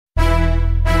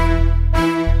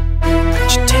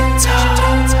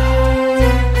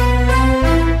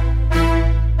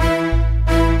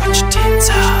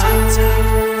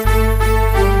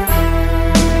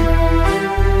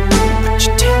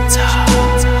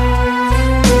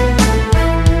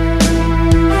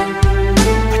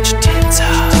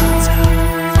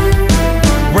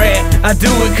do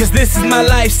it, cause this is my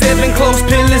life. 7 close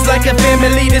pillars like a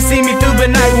family to see me through the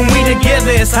night. When we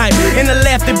together it's hype, and the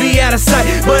laughter be out of sight,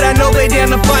 but I know they down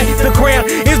to fight. The crown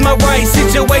is my right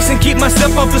situation, keep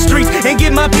myself off the streets and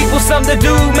give my people something to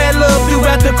do. Man, love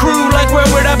throughout the crew, like where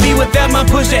would I be without my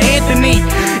pusher Anthony?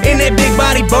 And that big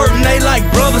body Burton, they like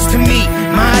brothers to me,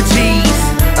 my G's.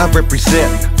 I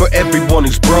represent for everyone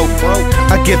who's broke.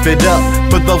 I give it up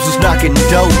for those who's knocking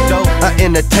dope. I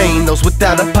entertain those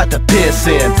without a pot to piss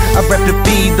in. I rep to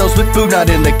feed those with food not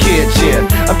in the kitchen.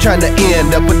 I'm trying to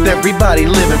end up with everybody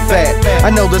living fat. I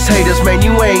know there's haters, man,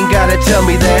 you ain't gotta tell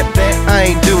me that.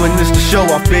 I ain't doing this to show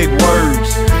off big words,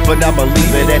 but I'ma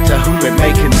leave it at to whom it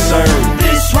may concern.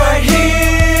 This right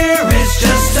here is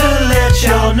just to let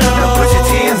y'all know. Now put your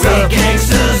hands up. We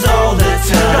gangsters all the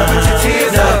time. Now put your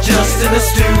hands not up. just in the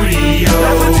studio.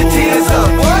 Now put your hands up.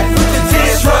 What? Put your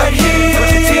This right here Put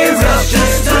your hands up. is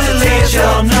just to let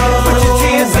y'all know. Put your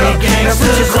hands up. We Now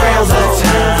put your gangsters all crowns the on.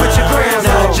 time. Put your crowns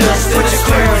not on. just in Put the your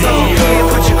crowns on. studio.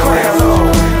 Yeah, put your crowns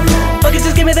on. Bucket,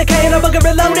 just give me the K and I'll bucket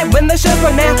reloaded when the show's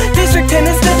run down. District 10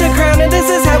 is still the crown, and this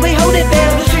is how we hold it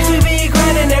down. The streets we be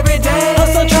grinding every day.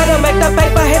 Also try to make the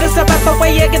paper, hit us up out the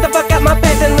way, yeah, get the fuck out my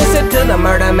face and listen to the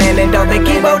murder man and don't they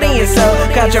keep holding your soul.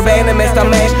 Contraband and Mr.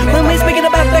 Mash. When we speaking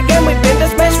about the game, we've been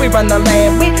dismashed, we run the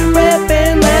land, we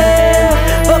reppin' loud,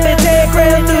 bumpin' 10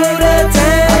 grand through the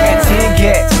town. I got 10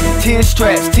 gats, 10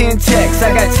 straps, 10 techs.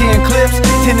 I got 10 clips,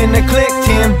 10 in the click,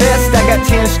 10 vests. I got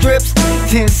 10 strips,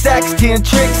 10 sacks, 10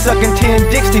 tricks, sucking 10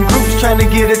 dicks, 10 groups trying to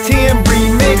get a 10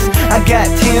 remix. I got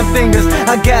 10 fingers,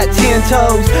 I got 10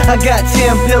 toes, I got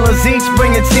 10 pillars, each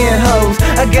bringing 10 hoes.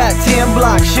 I got 10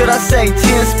 blocks, should I say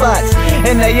 10 spots,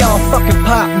 and they all fucking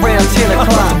pop round 10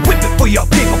 o'clock. Whip it for y'all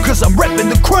people, cause I'm reppin'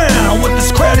 the crown. Want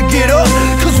this crowd to get up,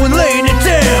 cause we're laying it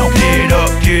down.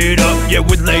 Get up, yeah,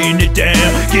 we're laying it down.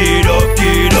 Get up,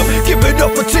 give it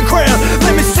up for 10 crown.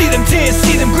 Let me see them dance,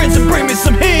 see them grins and bring me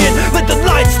some hand. Let the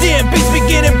lights dim, beats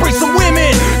begin and bring some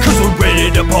women. Cause we're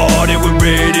ready to party, we're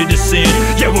ready to sin.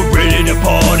 Yeah, we're ready to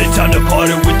party, time to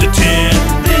party with the 10.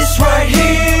 This right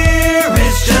here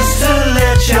is just to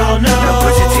let y'all know. Now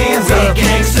put your hands up. We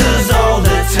gangsters all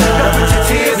the time. Now put your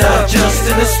hands not up. just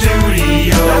in the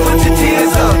studio. Now put your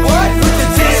hands up. What? Put your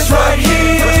This right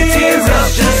here Put your hands up.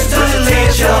 is just to Put your let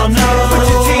hands y'all up. know. Put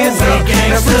your hands up. We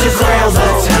Now put your gangsters all crowns the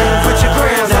on. time. Put your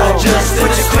crowns not on. just in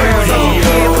Put the your crowns on. studio.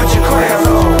 Yeah, put your crowns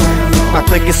on. My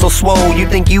clique is so swole, you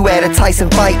think you at a Tyson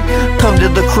fight. Come to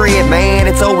the crib, man,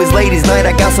 it's always ladies' night.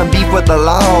 I got some beef with the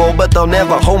law, but they'll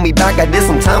never hold me back. I did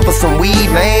some time for some weed,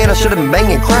 man, I should've been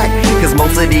banging crack. Cause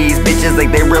most of these bitches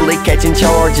think they really catching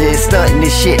charges, stunting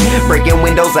this shit, breaking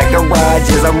windows like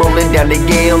garages. I'm rolling down the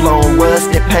Gale on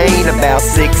rusted paint about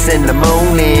 6 in the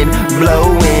morning,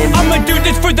 blowing. I'ma do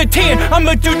this for the 10,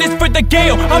 I'ma do this for the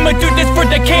Gale, I'ma do this for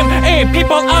the camp and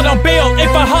people out on bail.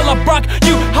 If I holla Brock,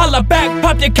 you holla back,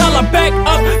 pop your collar back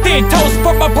up, then toast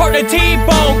for my partner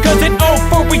T-Bone. Cause it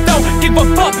over, we don't give a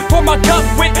fuck. Pour my cup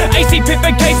with AC, Pip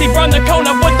and Casey round the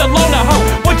corner with the loner hoe.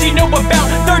 What you know about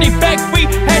 30 back? We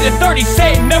had a 30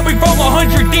 set, now we roll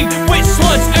 100 deep with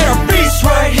sluts at our feet. This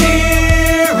right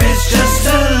here is just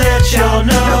to let y'all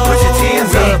know. Now put your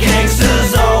hands We up.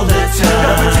 gangsters all the time.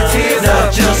 Now put your hands not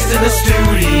up. just in the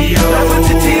studio. Now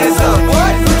put your hands up.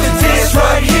 What? Put your This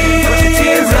right here Put your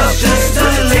hands up. is just to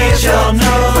Put your let hands y'all up.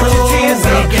 know. Put your hands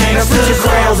up. We Now put your gangsters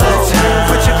crowns all the on. time.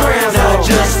 Put your crowns not on.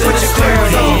 just in Put the your crowns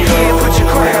on. studio. Yeah, put your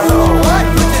crowns on. What?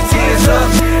 Put your hands up.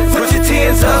 Put your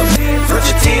hands up. Put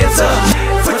your hands up.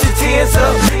 Put your hands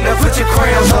up. Now put your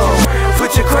crowns on.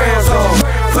 Put your crowns on.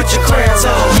 Put your crowns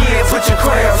on. Yeah, put your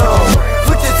crowns on.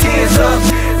 Put your hands up.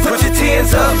 Put your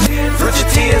hands up. Put your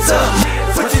hands up.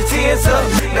 Put your hands up.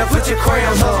 Now put your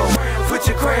crowns on. Put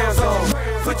your crowns on.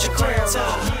 Put your crowns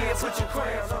on.